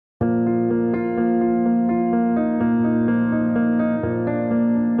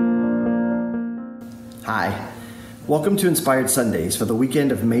Hi, welcome to Inspired Sundays for the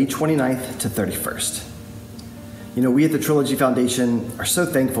weekend of May 29th to 31st. You know, we at the Trilogy Foundation are so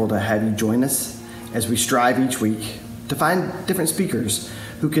thankful to have you join us as we strive each week to find different speakers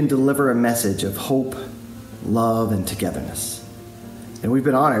who can deliver a message of hope, love, and togetherness. And we've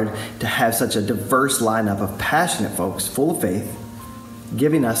been honored to have such a diverse lineup of passionate folks full of faith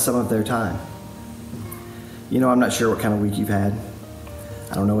giving us some of their time. You know, I'm not sure what kind of week you've had.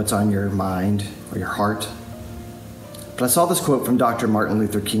 I don't know what's on your mind or your heart. But I saw this quote from Dr. Martin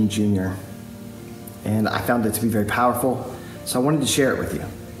Luther King Jr., and I found it to be very powerful, so I wanted to share it with you.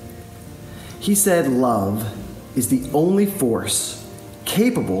 He said, "Love is the only force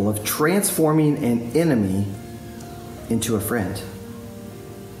capable of transforming an enemy into a friend."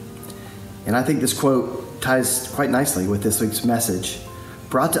 And I think this quote ties quite nicely with this week's message,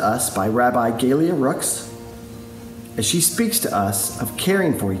 brought to us by Rabbi Galia Rooks, as she speaks to us of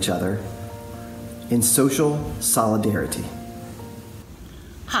caring for each other in social solidarity.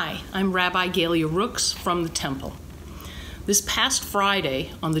 Hi, I'm Rabbi Galia Rooks from the Temple. This past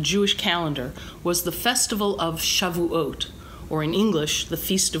Friday on the Jewish calendar was the festival of Shavuot, or in English, the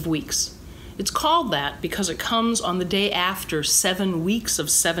Feast of Weeks. It's called that because it comes on the day after 7 weeks of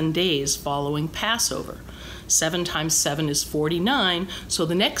 7 days following Passover. 7 times 7 is 49, so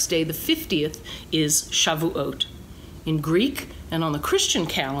the next day, the 50th, is Shavuot. In Greek and on the Christian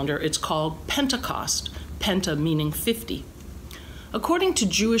calendar, it's called Pentecost, penta meaning 50. According to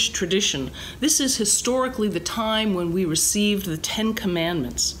Jewish tradition, this is historically the time when we received the 10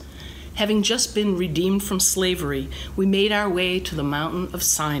 Commandments. Having just been redeemed from slavery, we made our way to the mountain of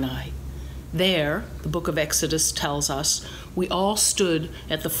Sinai. There, the book of Exodus tells us, we all stood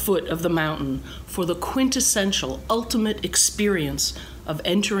at the foot of the mountain for the quintessential, ultimate experience of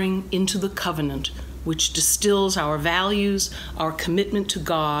entering into the covenant, which distills our values, our commitment to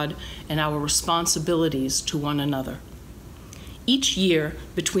God, and our responsibilities to one another. Each year,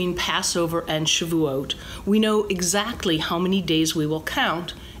 between Passover and Shavuot, we know exactly how many days we will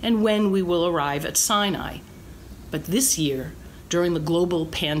count and when we will arrive at Sinai. But this year, during the global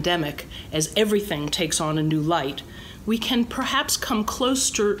pandemic, as everything takes on a new light, we can perhaps come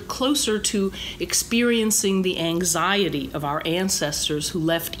closer to experiencing the anxiety of our ancestors who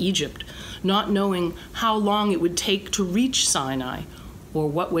left Egypt, not knowing how long it would take to reach Sinai or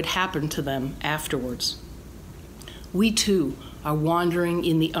what would happen to them afterwards. We too are wandering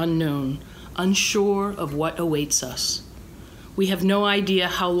in the unknown, unsure of what awaits us. We have no idea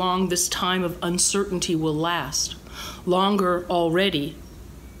how long this time of uncertainty will last, longer already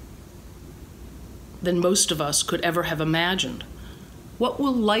than most of us could ever have imagined. What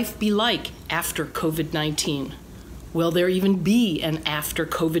will life be like after COVID-19? Will there even be an after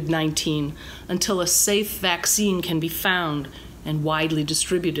COVID-19 until a safe vaccine can be found and widely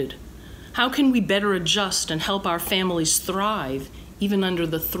distributed? How can we better adjust and help our families thrive even under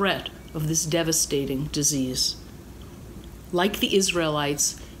the threat of this devastating disease? Like the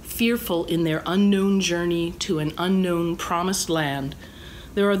Israelites, fearful in their unknown journey to an unknown promised land,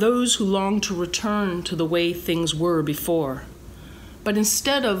 there are those who long to return to the way things were before. But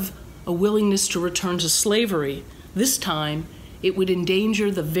instead of a willingness to return to slavery, this time it would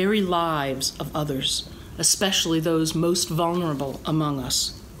endanger the very lives of others, especially those most vulnerable among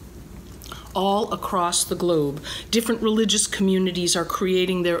us. All across the globe, different religious communities are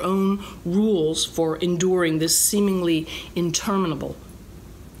creating their own rules for enduring this seemingly interminable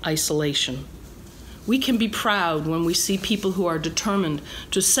isolation. We can be proud when we see people who are determined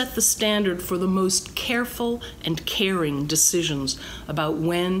to set the standard for the most careful and caring decisions about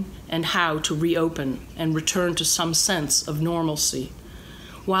when and how to reopen and return to some sense of normalcy.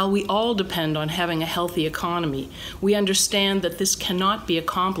 While we all depend on having a healthy economy, we understand that this cannot be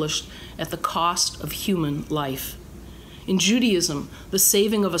accomplished at the cost of human life. In Judaism, the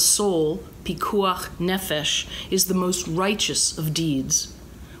saving of a soul, pikuach nefesh, is the most righteous of deeds.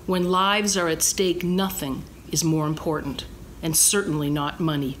 When lives are at stake, nothing is more important, and certainly not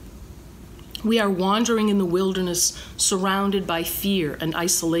money. We are wandering in the wilderness, surrounded by fear and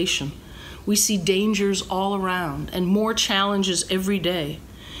isolation. We see dangers all around and more challenges every day.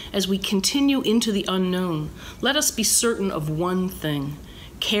 As we continue into the unknown, let us be certain of one thing: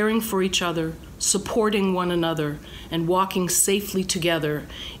 caring for each other, supporting one another, and walking safely together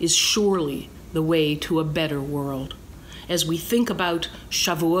is surely the way to a better world. As we think about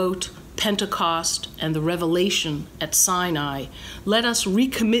Shavuot, Pentecost, and the revelation at Sinai, let us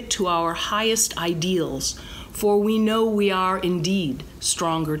recommit to our highest ideals, for we know we are indeed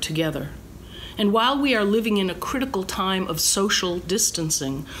stronger together. And while we are living in a critical time of social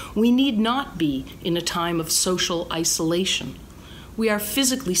distancing, we need not be in a time of social isolation. We are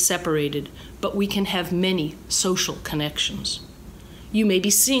physically separated, but we can have many social connections. You may be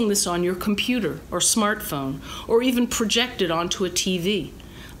seeing this on your computer or smartphone, or even projected onto a TV.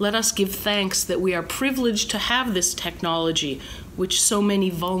 Let us give thanks that we are privileged to have this technology, which so many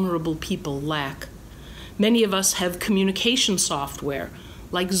vulnerable people lack. Many of us have communication software,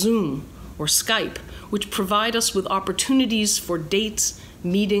 like Zoom or Skype, which provide us with opportunities for dates,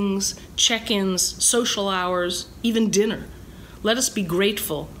 meetings, check-ins, social hours, even dinner. Let us be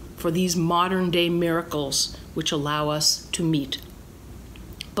grateful for these modern-day miracles which allow us to meet.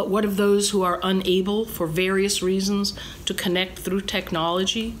 But what of those who are unable, for various reasons, to connect through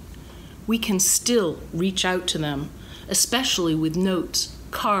technology? We can still reach out to them, especially with notes,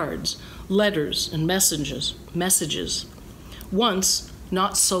 cards, letters, and messages. Once,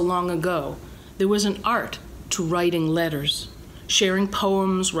 not so long ago, there was an art to writing letters. Sharing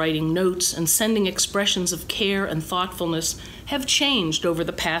poems, writing notes, and sending expressions of care and thoughtfulness have changed over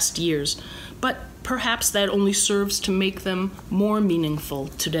the past years, but perhaps that only serves to make them more meaningful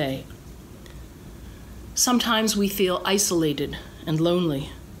today. Sometimes we feel isolated and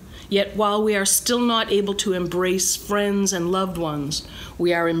lonely. Yet while we are still not able to embrace friends and loved ones,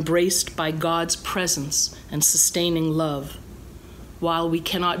 we are embraced by God's presence and sustaining love. While we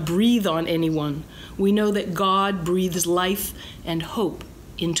cannot breathe on anyone, we know that God breathes life and hope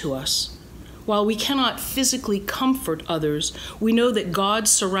into us. While we cannot physically comfort others, we know that God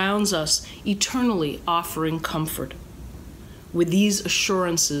surrounds us, eternally offering comfort. With these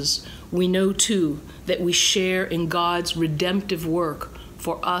assurances, we know too that we share in God's redemptive work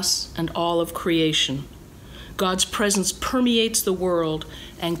for us and all of creation. God's presence permeates the world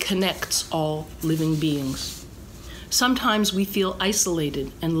and connects all living beings. Sometimes we feel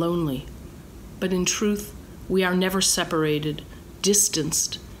isolated and lonely, but in truth, we are never separated,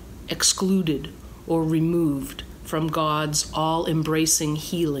 distanced, excluded, or removed from God's all-embracing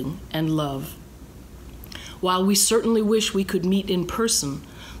healing and love. While we certainly wish we could meet in person,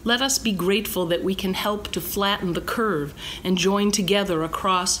 let us be grateful that we can help to flatten the curve and join together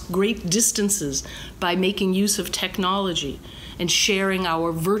across great distances by making use of technology and sharing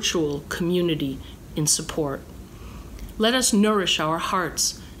our virtual community in support. Let us nourish our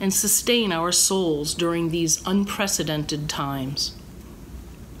hearts and sustain our souls during these unprecedented times.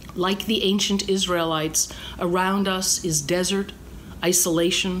 Like the ancient Israelites, around us is desert,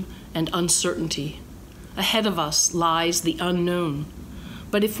 isolation, and uncertainty. Ahead of us lies the unknown.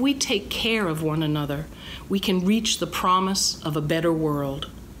 But if we take care of one another, we can reach the promise of a better world.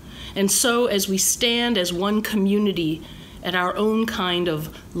 And so, as we stand as one community at our own kind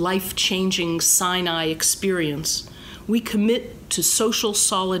of life-changing Sinai experience, we commit to social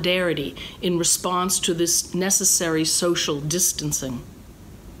solidarity in response to this necessary social distancing.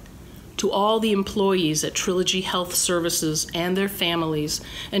 To all the employees at Trilogy Health Services and their families,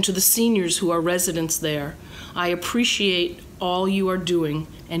 and to the seniors who are residents there, I appreciate all you are doing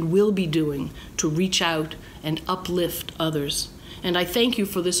and will be doing to reach out and uplift others. And I thank you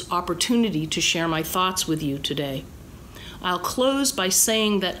for this opportunity to share my thoughts with you today. I'll close by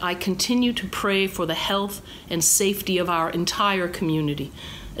saying that I continue to pray for the health and safety of our entire community,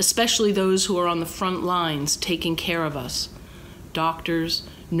 especially those who are on the front lines taking care of us. Doctors,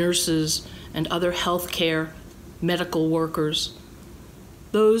 nurses, and other healthcare, medical workers.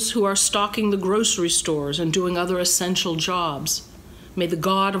 Those who are stocking the grocery stores and doing other essential jobs. May the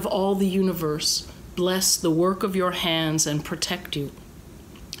God of all the universe bless the work of your hands and protect you.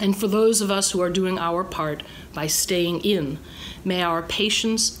 And for those of us who are doing our part by staying in, may our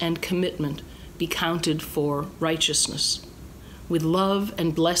patience and commitment be counted for righteousness. With love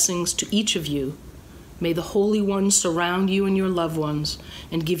and blessings to each of you, may the Holy One surround you and your loved ones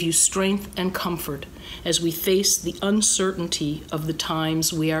and give you strength and comfort as we face the uncertainty of the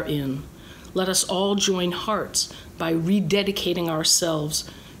times we are in. Let us all join hearts by rededicating ourselves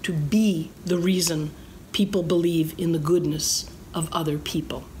to be the reason people believe in the goodness of other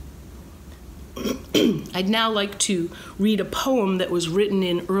people. I'd now like to read a poem that was written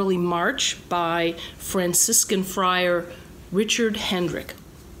in early March by Franciscan friar Richard Hendrick.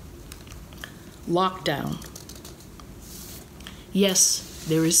 Lockdown. Yes,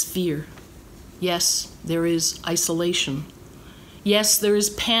 there is fear. Yes, there is isolation. Yes, there is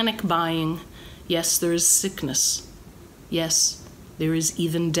panic buying. Yes, there is sickness. Yes, there is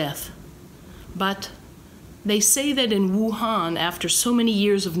even death. But they say that in Wuhan, after so many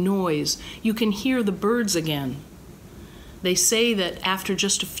years of noise, you can hear the birds again. They say that after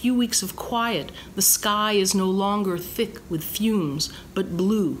just a few weeks of quiet, the sky is no longer thick with fumes, but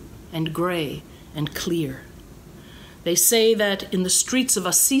blue and gray and clear. They say that in the streets of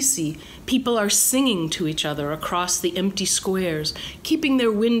Assisi, people are singing to each other across the empty squares, keeping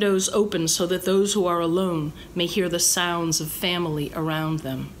their windows open so that those who are alone may hear the sounds of family around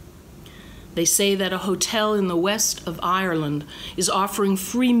them. They say that a hotel in the west of Ireland is offering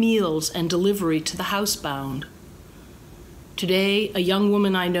free meals and delivery to the housebound. Today, a young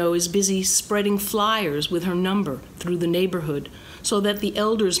woman I know is busy spreading flyers with her number through the neighborhood so that the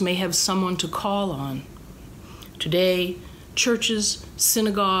elders may have someone to call on. Today, churches,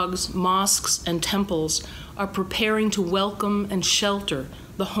 synagogues, mosques, and temples are preparing to welcome and shelter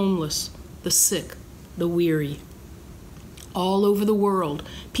the homeless, the sick, the weary. All over the world,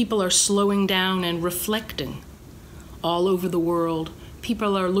 people are slowing down and reflecting. All over the world,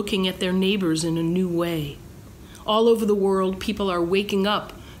 people are looking at their neighbors in a new way. All over the world, people are waking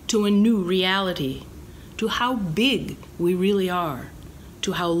up to a new reality, to how big we really are,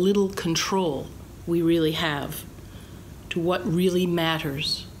 to how little control we really have, to what really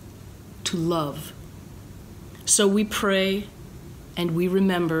matters, to love. So we pray and we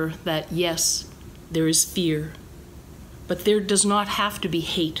remember that, yes, there is fear, but there does not have to be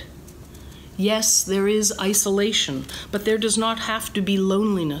hate. Yes, there is isolation, but there does not have to be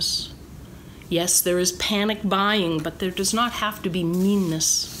loneliness. Yes, there is panic buying, but there does not have to be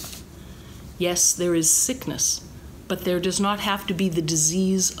meanness. Yes, there is sickness, but there does not have to be the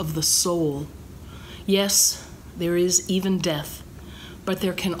disease of the soul. Yes, there is even death, but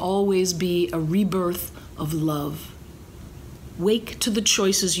there can always be a rebirth of love. Wake to the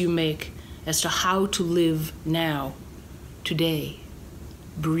choices you make as to how to live now, today.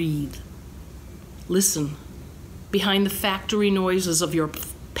 Breathe. Listen. Behind the factory noises of your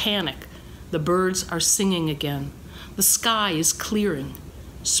panic, the birds are singing again. The sky is clearing.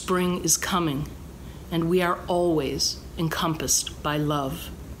 Spring is coming, and we are always encompassed by love.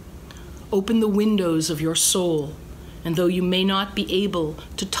 Open the windows of your soul, and though you may not be able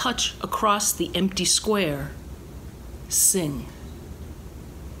to touch across the empty square, sing.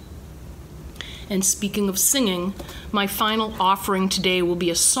 And speaking of singing, my final offering today will be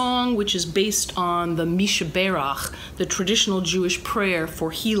a song which is based on the Misha Berach, the traditional Jewish prayer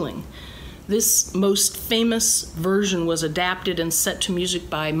for healing. This most famous version was adapted and set to music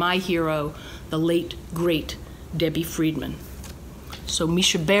by my hero, the late, great Debbie Friedman. So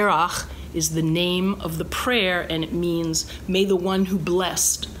Misha Berach is the name of the prayer, and it means, may the one who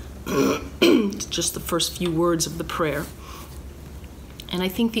blessed. It's just the first few words of the prayer. And I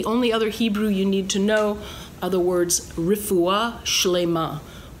think the only other Hebrew you need to know are the words Refuah Shlema,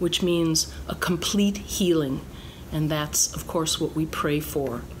 which means a complete healing. And that's, of course, what we pray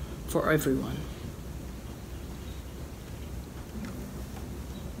for everyone.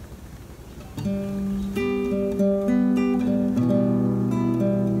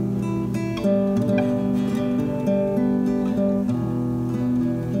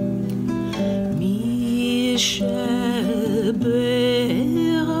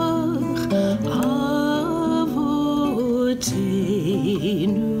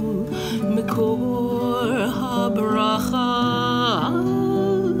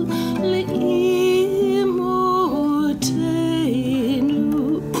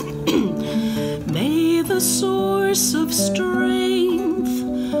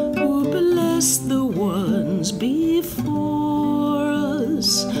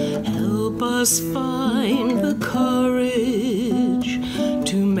 Find the courage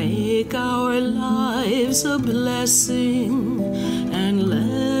to make our lives a blessing, and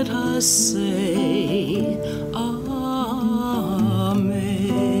let us say Amen.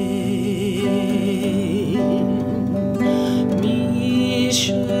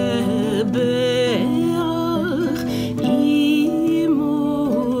 Mishe Berach imotenu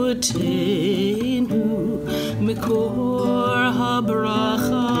mikor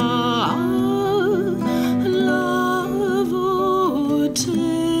habracha.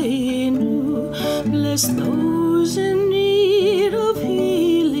 Bless those in need of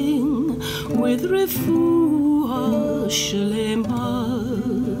healing with refuah shlema,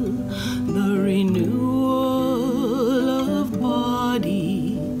 the renewal of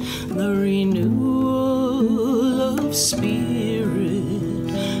body, the renewal of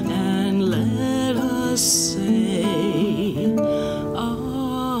spirit, and let us say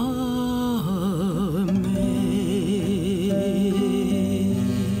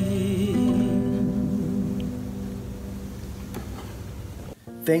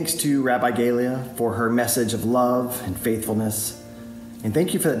Thanks to Rabbi Galia for her message of love and faithfulness. And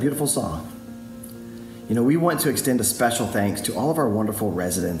thank you for that beautiful song. You know, we want to extend a special thanks to all of our wonderful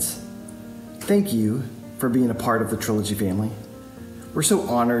residents. Thank you for being a part of the Trilogy family. We're so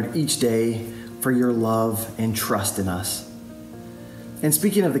honored each day for your love and trust in us. And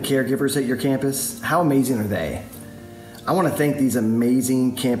speaking of the caregivers at your campus, how amazing are they? I want to thank these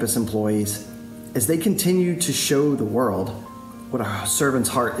amazing campus employees as they continue to show the world what a servant's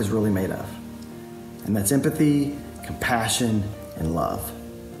heart is really made of. And that's empathy, compassion, and love.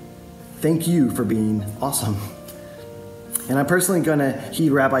 Thank you for being awesome. And I'm personally going to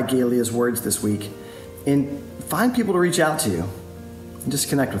heed Rabbi Galia's words this week and find people to reach out to and just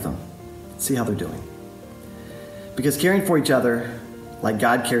connect with them, see how they're doing. Because caring for each other like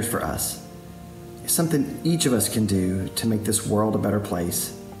God cares for us is something each of us can do to make this world a better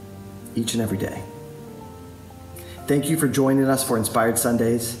place each and every day. Thank you for joining us for Inspired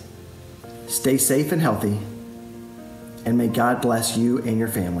Sundays. Stay safe and healthy, and may God bless you and your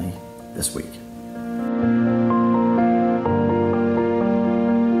family this week.